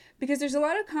because there's a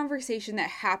lot of conversation that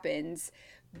happens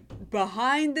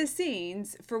behind the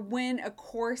scenes for when a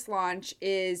course launch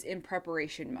is in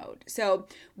preparation mode. So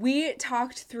we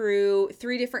talked through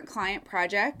 3 different client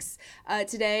projects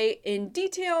today in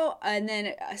detail, and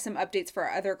then some updates for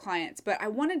our other clients. But I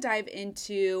want to dive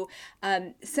into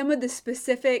some of the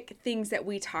specific things that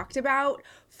we talked about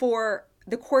for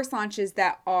the course launches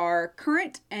that are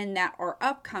current and that are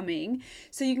upcoming,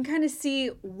 so you can kind of see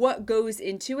what goes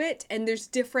into it, and there's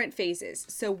different phases.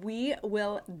 So we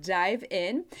will dive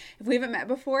in. If we haven't met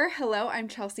before, hello, I'm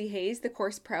Chelsea Hayes, the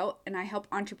Course Pro, and I help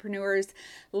entrepreneurs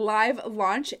live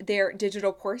launch their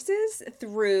digital courses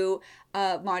through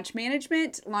launch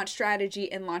management, launch strategy,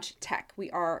 and launch tech.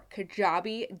 We are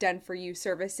Kajabi done-for-you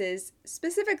services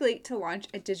specifically to launch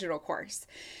a digital course.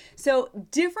 So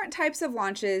different types of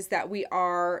launches that we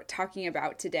are talking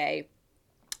about today.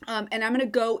 And I'm going to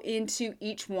go into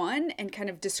each one and kind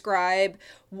of describe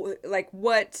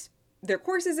what their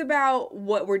course is about,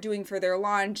 what we're doing for their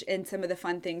launch, and some of the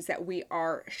fun things that we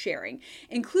are sharing,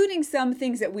 including some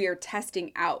things that we are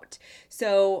testing out.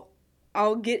 So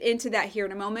I'll get into that here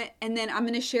in a moment. And then I'm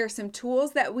going to share some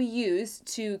tools that we use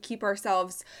to keep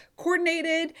ourselves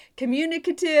coordinated,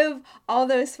 communicative, all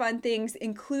those fun things,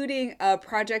 including a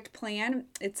project plan.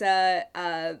 It's a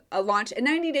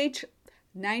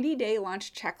 90-day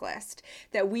launch checklist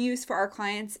that we use for our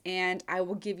clients, and I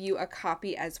will give you a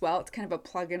copy as well. It's kind of a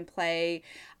plug and play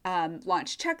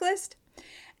launch checklist.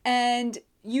 And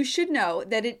you should know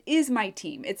that it is my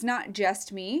team. It's not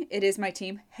just me. It is my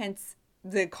team, hence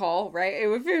the call, right?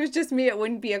 If it was just me, it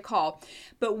wouldn't be a call.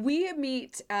 But we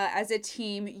meet as a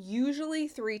team usually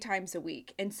 3 times a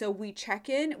week. And so we check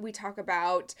in, we talk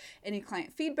about any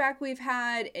client feedback we've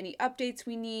had, any updates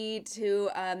we need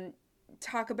to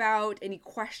talk about, any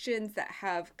questions that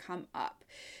have come up.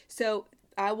 So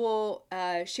I will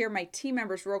share my team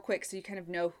members real quick so you kind of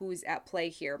know who's at play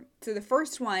here. So the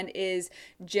first one is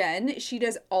Jen. She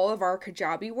does all of our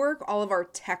Kajabi work, all of our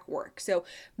tech work. So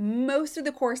most of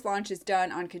the course launch is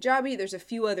done on Kajabi. There's a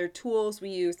few other tools we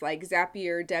use like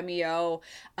Zapier, Demio,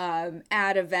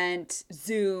 Ad Event,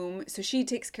 Zoom. So she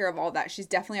takes care of all that. She's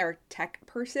definitely our tech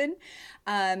person.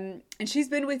 And she's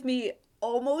been with me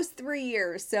almost 3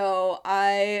 years. So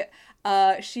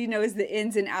she knows the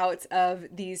ins and outs of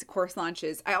these course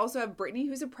launches. I also have Brittany,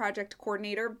 who's a project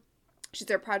coordinator.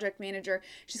 She's our project manager.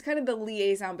 She's kind of the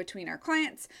liaison between our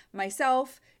clients,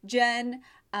 myself, Jen,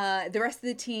 the rest of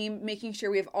the team, making sure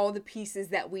we have all the pieces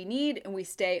that we need and we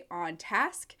stay on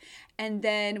task. And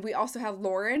then we also have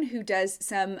Lauren, who does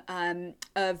some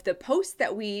of the posts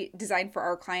that we design for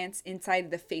our clients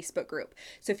inside the Facebook group.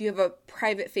 So if you have a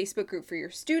private Facebook group for your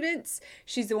students,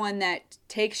 she's the one that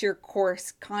takes your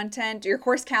course content, your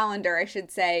course calendar, I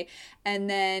should say, and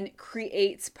then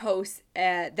creates posts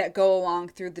that go along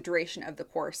through the duration of the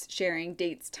course, sharing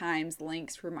dates, times,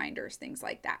 links, reminders, things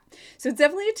like that. So it's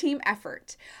definitely a team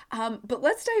effort. But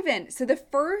let's dive in. So the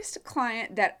first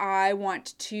client that I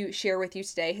want to share with you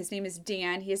today, his name is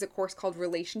Dan. He has a course called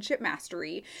Relationship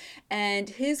Mastery, and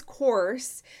his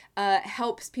course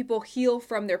helps people heal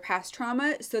from their past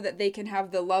trauma so that they can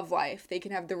have the love life, they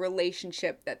can have the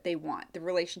relationship that they want, the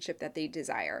relationship that they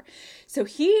desire. So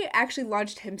he actually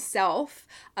launched himself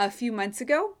a few months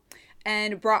ago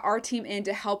and brought our team in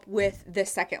to help with the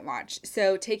second launch.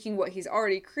 So taking what he's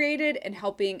already created and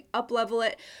helping up-level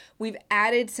it. We've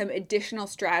added some additional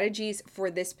strategies for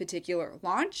this particular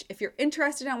launch. If you're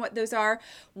interested in what those are,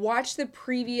 watch the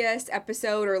previous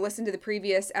episode or listen to the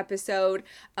previous episode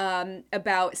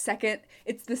about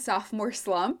it's the sophomore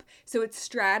slump. So it's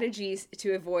strategies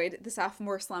to avoid the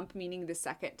sophomore slump, meaning the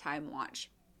second time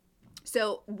launch.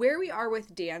 So where we are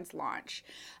with Dan's launch,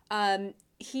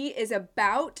 he is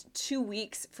about 2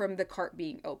 weeks from the cart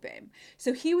being open.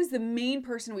 So he was the main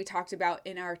person we talked about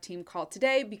in our team call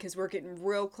today because we're getting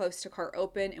real close to cart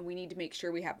open and we need to make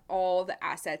sure we have all the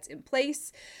assets in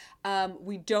place.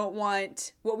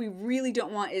 What we really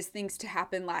don't want is things to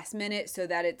happen last minute so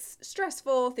that it's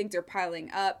stressful, things are piling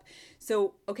up.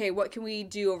 So, okay, what can we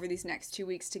do over these next 2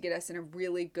 weeks to get us in a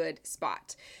really good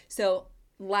spot? So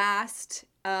last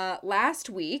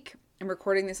week, I'm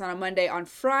recording this on a Monday, on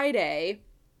Friday,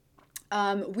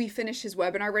 we finished his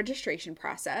webinar registration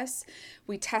process.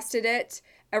 We tested it.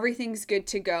 Everything's good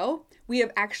to go. We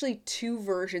have actually 2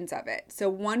 versions of it. So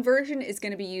one version is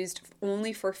going to be used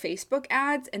only for Facebook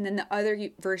ads, and then the other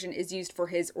version is used for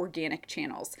his organic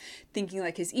channels. Thinking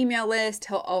like his email list,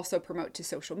 he'll also promote to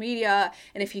social media,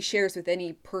 and if he shares with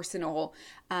any personal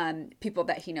people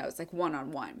that he knows, like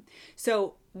one-on-one.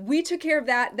 So we took care of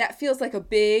that. That feels like a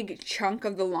big chunk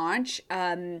of the launch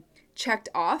checked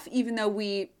off, even though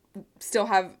we still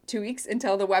have 2 weeks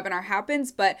until the webinar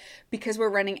happens, but because we're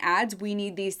running ads, we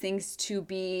need these things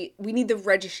we need the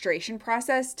registration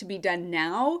process to be done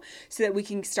now so that we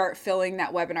can start filling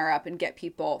that webinar up and get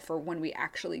people for when we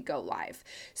actually go live.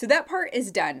 So that part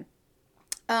is done.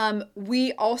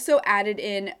 We also added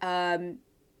in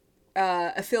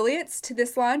affiliates to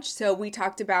this launch. So we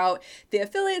talked about the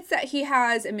affiliates that he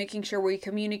has and making sure we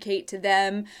communicate to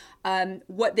them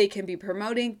what they can be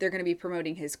promoting. They're going to be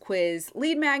promoting his quiz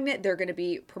lead magnet. They're going to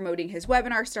be promoting his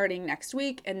webinar starting next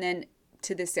week, and then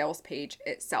to the sales page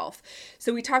itself.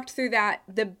 So we talked through that.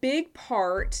 The big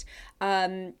part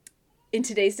in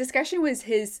today's discussion was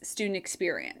his student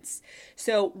experience.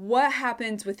 So what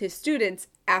happens with his students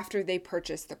after they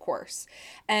purchase the course?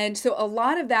 And so a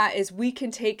lot of that is we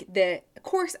can take the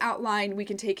course outline, we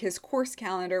can take his course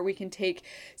calendar, we can take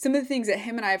some of the things that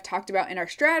him and I have talked about in our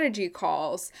strategy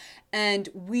calls, and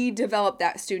we develop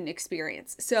that student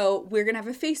experience. So we're going to have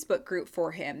a Facebook group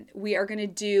for him. We are going to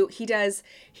do,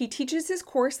 he teaches his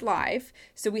course live.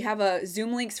 So we have a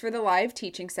Zoom links for the live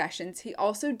teaching sessions. He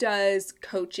also does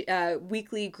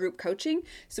weekly group coaching.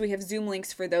 So we have Zoom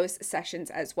links for those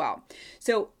sessions as well.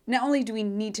 So not only do we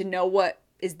need to know what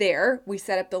is there, we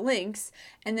set up the links,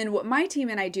 and then what my team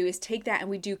and I do is take that and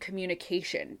we do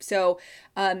communication. So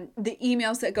the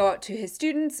emails that go out to his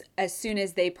students as soon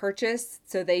as they purchase,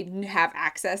 so they have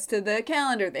access to the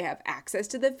calendar, they have access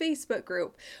to the Facebook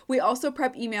group. We also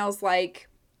prep emails like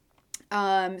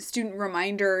student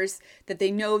reminders that they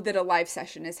know that a live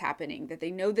session is happening, that they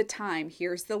know the time,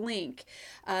 here's the link.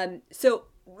 So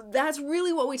that's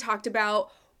really what we talked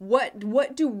about. What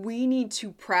do we need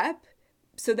to prep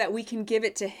so that we can give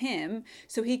it to him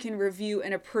so he can review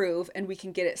and approve and we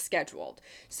can get it scheduled.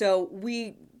 So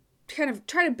we kind of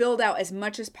try to build out as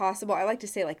much as possible. I like to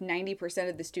say like 90%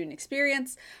 of the student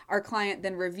experience. Our client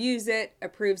then reviews it,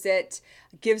 approves it,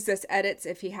 gives us edits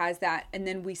if he has that, and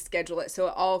then we schedule it. So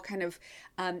it all kind of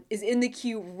is in the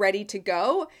queue ready to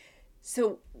go.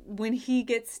 So when he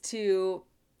gets to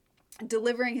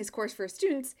delivering his course for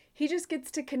students, he just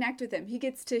gets to connect with them. He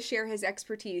gets to share his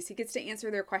expertise. He gets to answer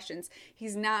their questions.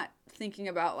 He's not thinking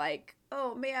about like,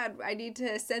 oh man, I need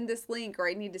to send this link or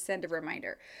I need to send a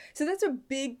reminder. So that's a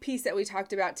big piece that we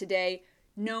talked about today,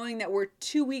 knowing that we're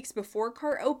 2 weeks before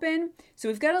cart open. So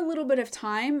we've got a little bit of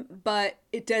time, but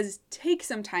it does take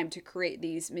some time to create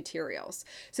these materials.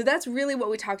 So that's really what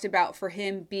we talked about for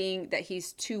him, being that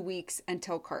he's 2 weeks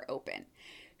until cart open.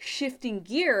 Shifting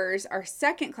gears, our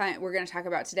second client we're going to talk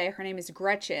about today, her name is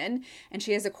Gretchen, and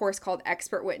she has a course called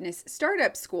Expert Witness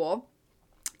Startup School.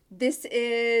 Today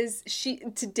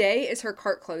is her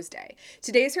cart close day.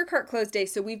 Today is her cart close day,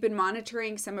 so we've been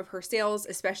monitoring some of her sales,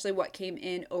 especially what came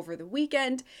in over the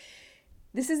weekend.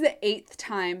 This is the 8th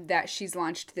time that she's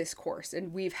launched this course,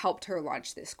 and we've helped her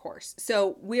launch this course.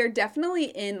 So we are definitely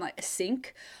in like a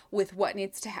sync with what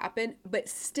needs to happen, but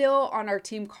still on our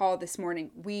team call this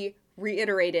morning, we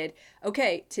reiterated,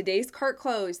 okay, today's cart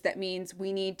close. That means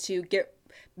we need to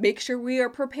make sure we are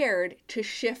prepared to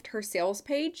shift her sales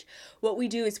page. What we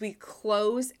do is we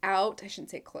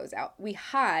we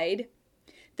hide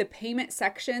the payment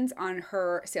sections on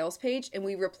her sales page and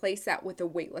we replace that with a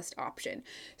waitlist option.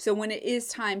 So when it is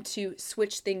time to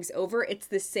switch things over, it's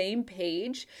the same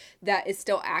page that is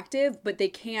still active, but they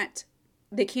can't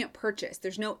purchase.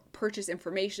 There's no purchase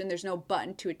information. There's no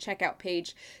button to a checkout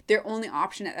page. Their only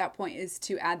option at that point is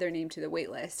to add their name to the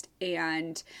waitlist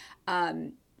and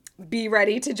be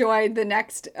ready to join the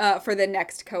next for the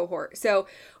next cohort. So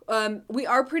we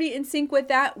are pretty in sync with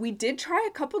that. We did try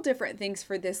a couple different things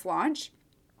for this launch,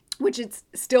 which it's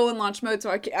still in launch mode,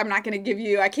 so I can't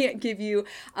give you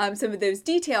some of those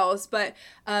details, but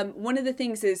one of the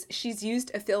things is she's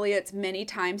used affiliates many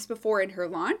times before in her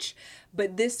launch,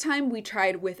 but this time we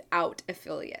tried without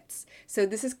affiliates. So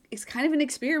this is kind of an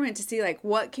experiment to see like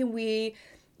what can we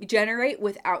generate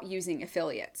without using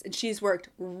affiliates. And she's worked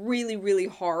really, really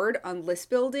hard on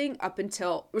list building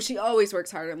she always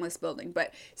works hard on list building,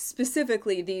 but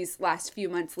specifically these last few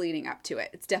months leading up to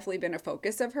it, it's definitely been a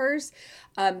focus of hers.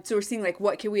 So we're seeing like,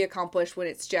 what can we accomplish when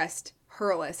it's just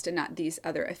her list and not these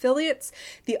other affiliates?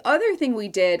 The other thing we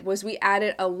did was we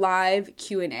added a live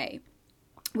Q&A.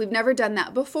 We've never done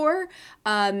that before.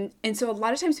 And so a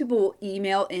lot of times people will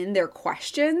email in their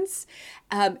questions.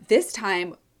 This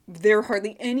time, there are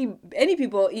hardly any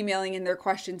people emailing in their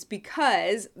questions,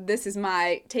 because this is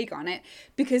my take on it,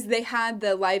 because they had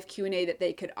the live Q&A that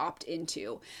they could opt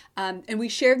into. And we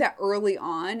shared that early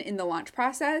on in the launch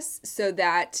process so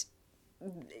that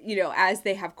as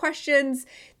they have questions,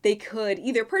 they could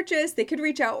either purchase, they could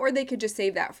reach out, or they could just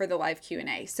save that for the live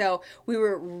Q&A. So we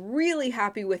were really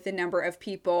happy with the number of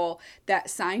people that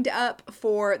signed up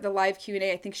for the live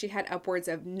Q&A. I think she had upwards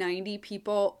of 90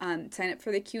 people sign up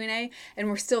for the Q&A, and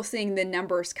we're still seeing the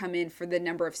numbers come in for the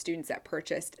number of students that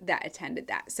purchased that attended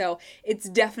that. So it's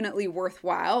definitely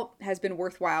worthwhile, has been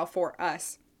worthwhile for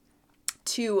us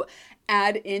to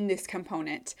add in this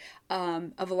component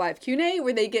of a live Q&A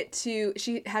where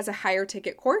she has a higher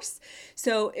ticket course.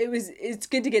 So it's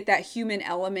good to get that human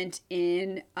element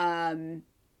in that,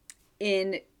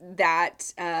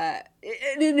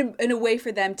 in a way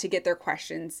for them to get their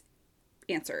questions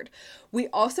answered. We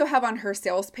also have on her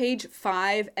sales page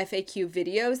 5 FAQ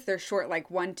videos. They're short, like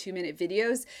 1-2 minute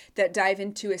videos that dive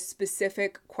into a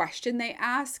specific question they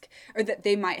ask or that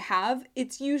they might have.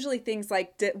 It's usually things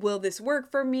like, will this work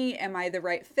for me? Am I the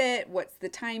right fit? What's the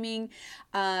timing?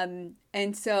 And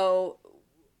so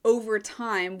over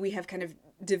time, we have kind of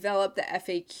developed the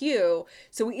FAQ.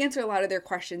 So we answer a lot of their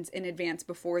questions in advance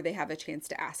before they have a chance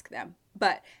to ask them.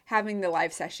 But having the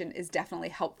live session is definitely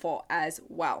helpful as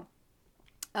well.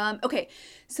 Okay,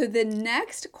 so the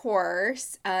next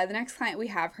course, the next client we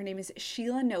have, her name is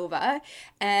Sheila Nova,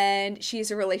 and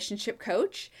she's a relationship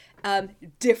coach,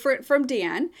 different from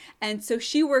Dan. And so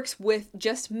she works with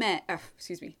just women.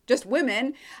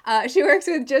 She works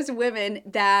with just women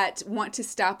that want to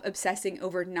stop obsessing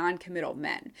over non-committal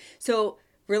men. So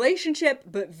relationship,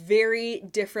 but very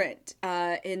different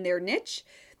in their niche.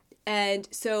 And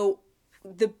so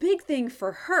the big thing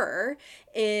for her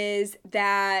is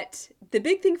that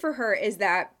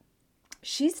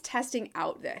she's testing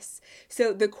out this.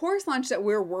 So the course launch that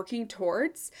we're working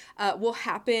towards will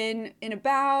happen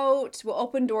we'll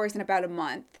open doors in about a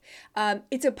month.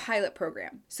 It's a pilot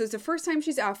program. So it's the first time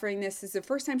she's offering this. It's the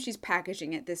first time she's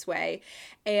packaging it this way.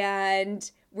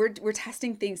 And we're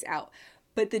testing things out.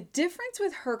 But the difference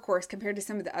with her course compared to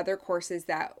some of the other courses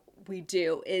that we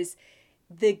do is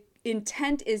the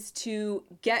intent is to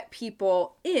get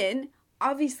people in,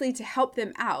 obviously to help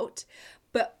them out,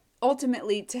 but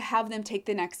ultimately to have them take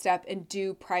the next step and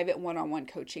do private one-on-one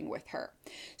coaching with her.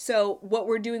 So what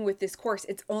we're doing with this course,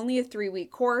 it's only a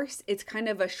 3-week course. It's kind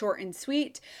of a short and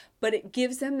sweet, but it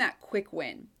gives them that quick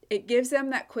win. It gives them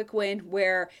that quick win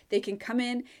where they can come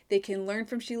in, they can learn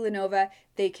from Sheila Nova,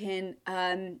 they can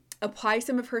apply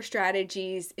some of her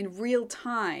strategies in real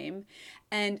time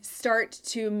and start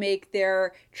to make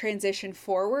their transition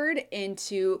forward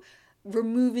into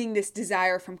removing this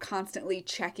desire from constantly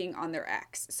checking on their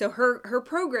ex. So her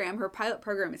pilot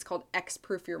program is called X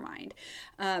Proof Your Mind.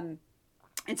 And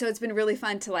so it's been really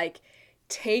fun to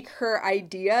take her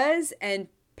ideas and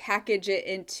package it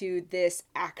into this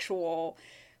actual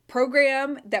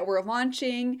program that we're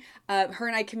launching. Her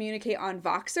and I communicate on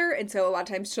Voxer. And so a lot of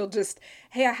times she'll just,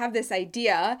 hey, I have this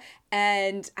idea.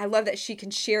 And I love that she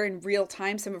can share in real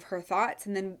time some of her thoughts.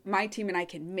 And then my team and I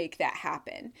can make that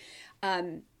happen.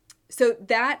 So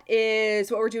that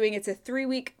is what we're doing. It's a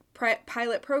 3-week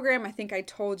pilot program. I think I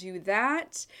told you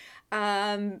that.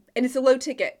 And it's a low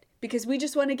ticket because we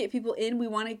just want to get people in. We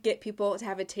want to get people to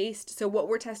have a taste. So what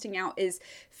we're testing out is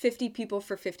 50 people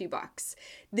for $50.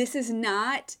 This is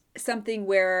not something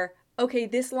where, okay,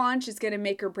 this launch is going to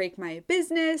make or break my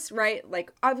business, right?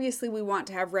 Like obviously we want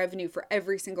to have revenue for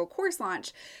every single course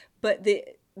launch, but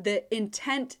the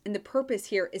intent and the purpose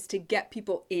here is to get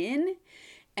people in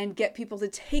and get people to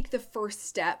take the first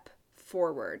step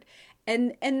forward.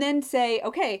 And then say,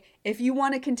 okay, if you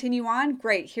want to continue on,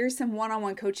 great. Here's some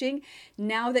one-on-one coaching.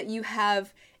 Now that you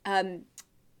have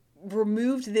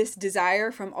removed this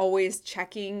desire from always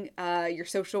checking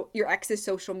your ex's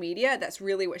social media, that's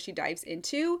really what she dives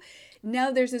into.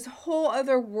 Now there's this whole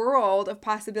other world of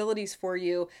possibilities for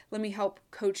you. Let me help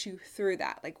coach you through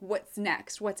that. Like what's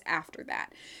next? What's after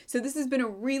that? So this has been a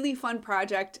really fun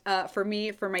project for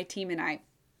me, for my team and I.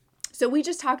 So we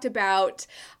just talked about,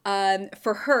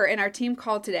 for her in our team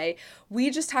call today, we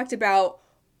just talked about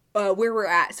where we're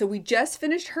at. So we just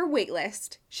finished her wait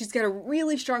list. She's got a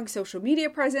really strong social media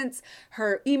presence.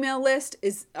 Her email list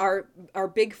is our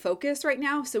big focus right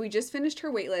now. So we just finished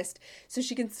her wait list so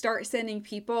she can start sending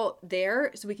people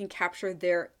there so we can capture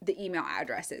the email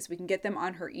addresses. We can get them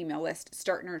on her email list,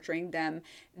 start nurturing them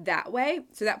that way.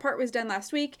 So that part was done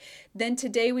last week. Then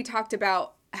today we talked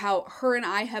about how her and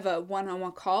I have a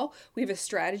one-on-one call. We have a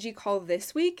strategy call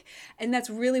this week, and that's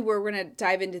really where we're going to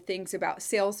dive into things about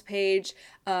sales page,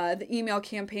 the email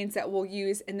campaigns that we'll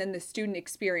use, and then the student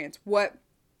experience. High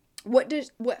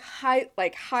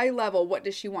level, what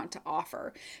does she want to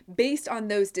offer? Based on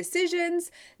those decisions,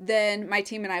 then my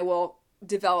team and I will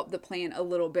develop the plan a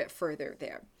little bit further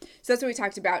there. So that's what we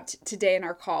talked about today in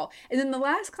our call. And then the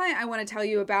last client I want to tell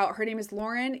you about, her name is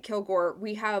Lauren Kilgore.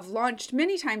 We have launched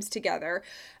many times together.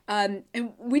 And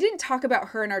we didn't talk about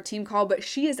her in our team call, but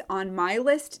she is on my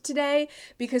list today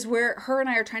because her and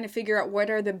I are trying to figure out what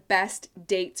are the best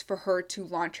dates for her to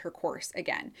launch her course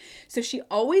again. So she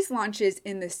always launches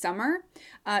in the summer.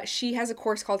 She has a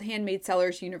course called Handmade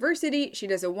Sellers University. She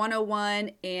does a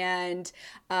 101 and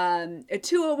a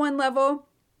 201 level.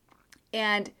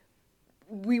 And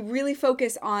we really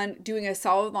focus on doing a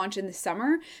solid launch in the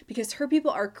summer because her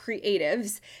people are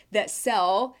creatives that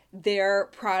sell their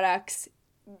products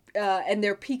and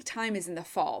their peak time is in the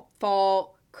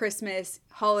fall, Christmas,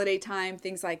 holiday time,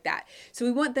 things like that. So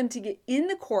we want them to get in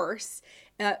the course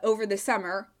over the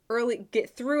summer, get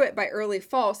through it by early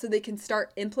fall so they can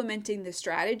start implementing the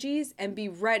strategies and be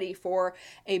ready for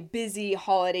a busy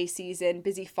holiday season,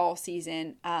 busy fall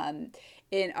season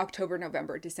in October,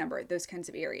 November, December, those kinds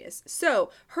of areas.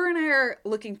 So her and I are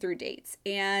looking through dates,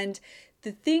 and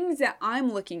the things that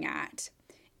I'm looking at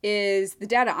is the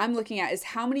data I'm looking at is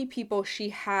how many people she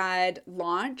had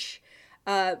launch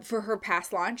for her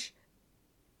past launch,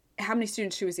 how many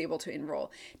students she was able to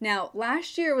enroll. Now,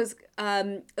 last year was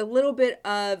a little bit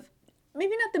of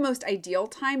maybe not the most ideal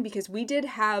time because we did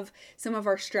have some of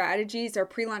our strategies, our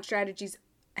pre-launch strategies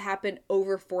happen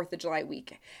over 4th of July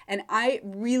week. And I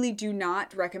really do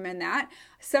not recommend that.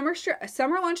 Summer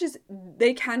launches,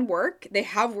 they can work. They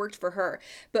have worked for her.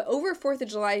 But over 4th of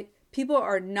July, people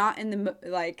are not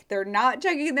they're not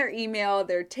checking their email.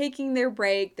 They're taking their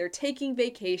break. They're taking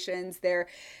vacations. They're,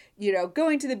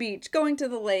 going to the beach, going to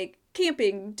the lake,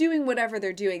 camping, doing whatever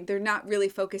they're doing. They're not really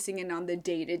focusing in on the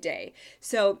day-to-day.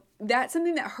 So that's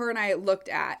something that her and I looked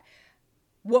at.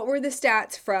 What were the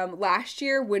stats from last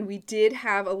year when we did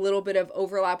have a little bit of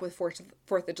overlap with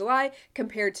 4th of July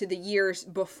compared to the years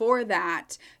before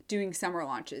that doing summer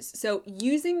launches? So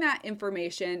using that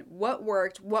information, what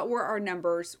worked, what were our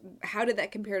numbers, how did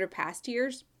that compare to past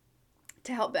years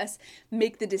to help us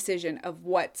make the decision of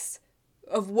what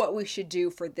we should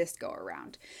do for this go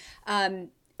around.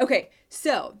 Okay,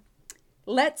 so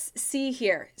let's see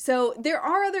here. So there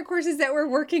are other courses that we're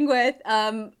working with.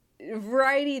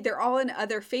 Variety, they're all in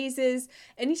other phases.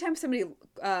 Anytime somebody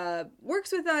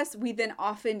works with us, we then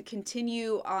often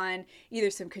continue on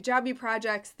either some Kajabi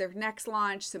projects, their next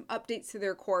launch, some updates to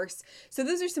their course. So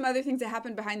those are some other things that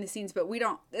happen behind the scenes, but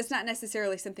it's not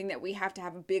necessarily something that we have to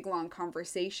have a big, long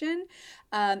conversation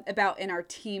about in our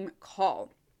team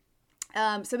call.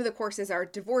 Some of the courses are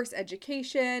divorce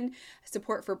education,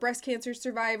 support for breast cancer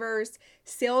survivors,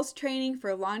 sales training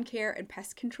for lawn care and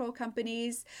pest control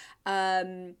companies,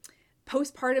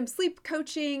 postpartum sleep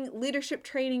coaching, leadership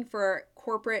training for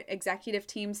corporate executive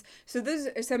teams. So those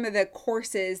are some of the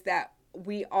courses that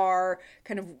we are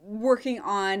kind of working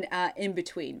on in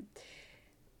between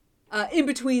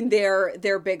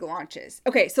their big launches.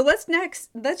 Okay, so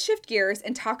let's shift gears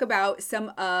and talk about some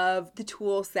of the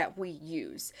tools that we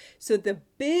use. So the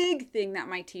big thing that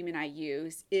my team and I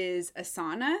use is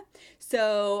Asana.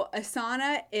 So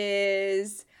Asana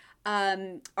is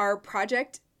our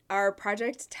project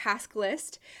task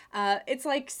list. It's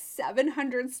like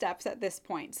 700 steps at this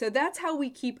point. So that's how we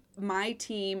keep my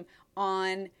team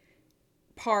on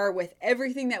par with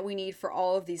everything that we need for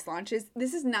all of these launches.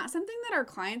 This is not something that our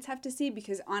clients have to see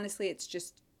because honestly, it's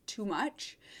just too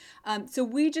much. So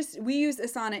we use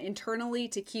Asana internally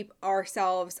to keep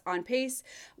ourselves on pace.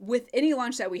 With any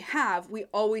launch that we have, we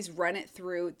always run it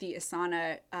through the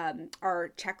Asana,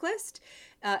 our checklist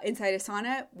inside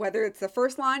Asana, whether it's the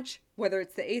first launch, whether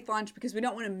it's the 8th launch, because we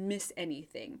don't want to miss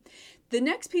anything. The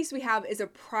next piece we have is a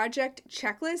project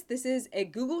checklist. This is a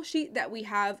Google Sheet that we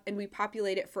have, and we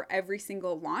populate it for every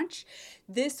single launch.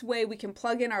 This way we can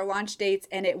plug in our launch dates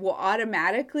and it will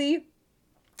automatically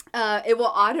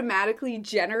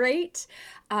generate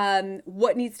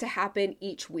what needs to happen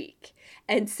each week.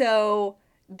 And so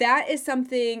that is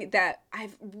something that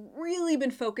I've really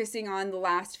been focusing on the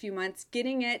last few months,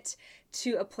 getting it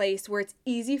to a place where it's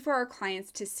easy for our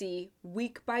clients to see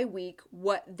week by week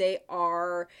what they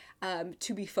are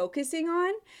to be focusing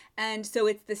on. And so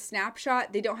it's the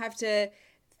snapshot. They don't have to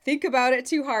think about it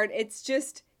too hard. It's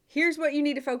just, here's what you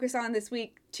need to focus on this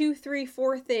week, 2, 3,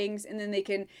 4 things, and then they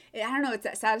can, it's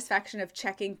that satisfaction of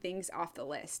checking things off the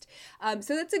list.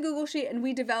 So that's a Google Sheet, and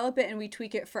we develop it and we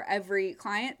tweak it for every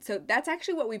client. So that's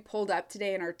actually what we pulled up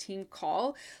today in our team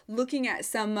call, looking at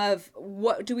some of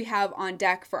what do we have on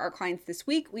deck for our clients this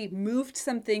week. We moved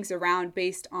some things around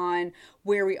based on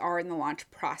where we are in the launch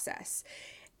process.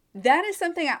 that is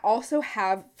something I also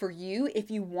have for you if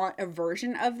you want a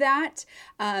version of that.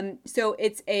 So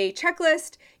it's a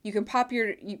checklist. You can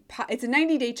it's a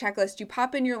 90-day checklist. You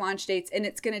pop in your launch dates and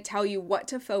it's going to tell you what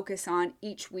to focus on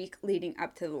each week leading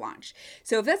up to the launch.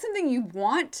 So if that's something you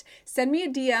want, send me a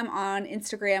DM on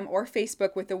Instagram or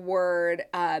Facebook with the word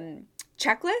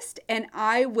checklist, and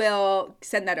I will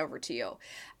send that over to you.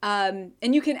 And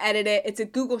you can edit it. It's a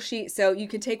Google Sheet, so you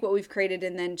can take what we've created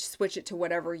and then switch it to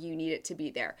whatever you need it to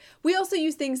be there. We also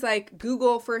use things like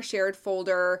Google for a shared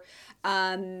folder.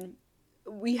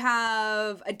 We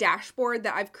have a dashboard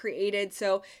that I've created,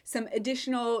 so some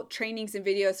additional trainings and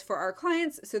videos for our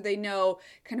clients so they know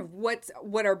kind of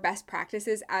what our best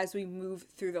practices as we move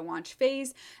through the launch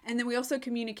phase. And then we also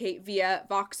communicate via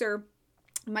Voxer.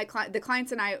 The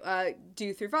clients and I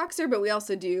do through Voxer, but we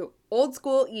also do old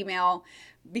school email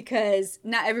because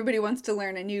not everybody wants to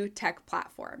learn a new tech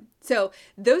platform. So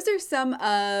those are some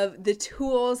of the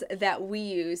tools that we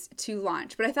use to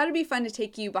launch. But I thought it'd be fun to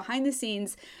take you behind the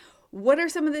scenes. What are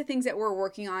some of the things that we're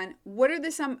working on? What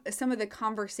are some of the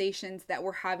conversations that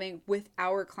we're having with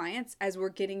our clients as we're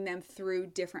getting them through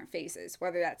different phases,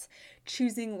 whether that's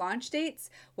choosing launch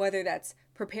dates, whether that's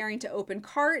preparing to open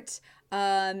cart,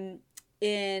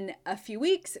 in a few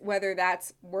weeks, whether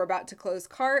that's we're about to close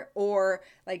cart or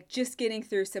like just getting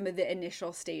through some of the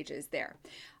initial stages there.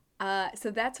 So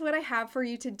that's what I have for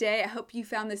you today. I hope you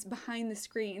found this behind the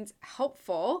screens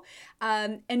helpful.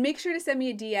 And make sure to send me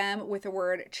a DM with the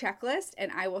word checklist,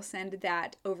 and I will send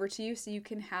that over to you so you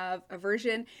can have a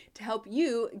version to help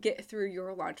you get through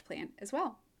your launch plan as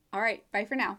well. All right, bye for now.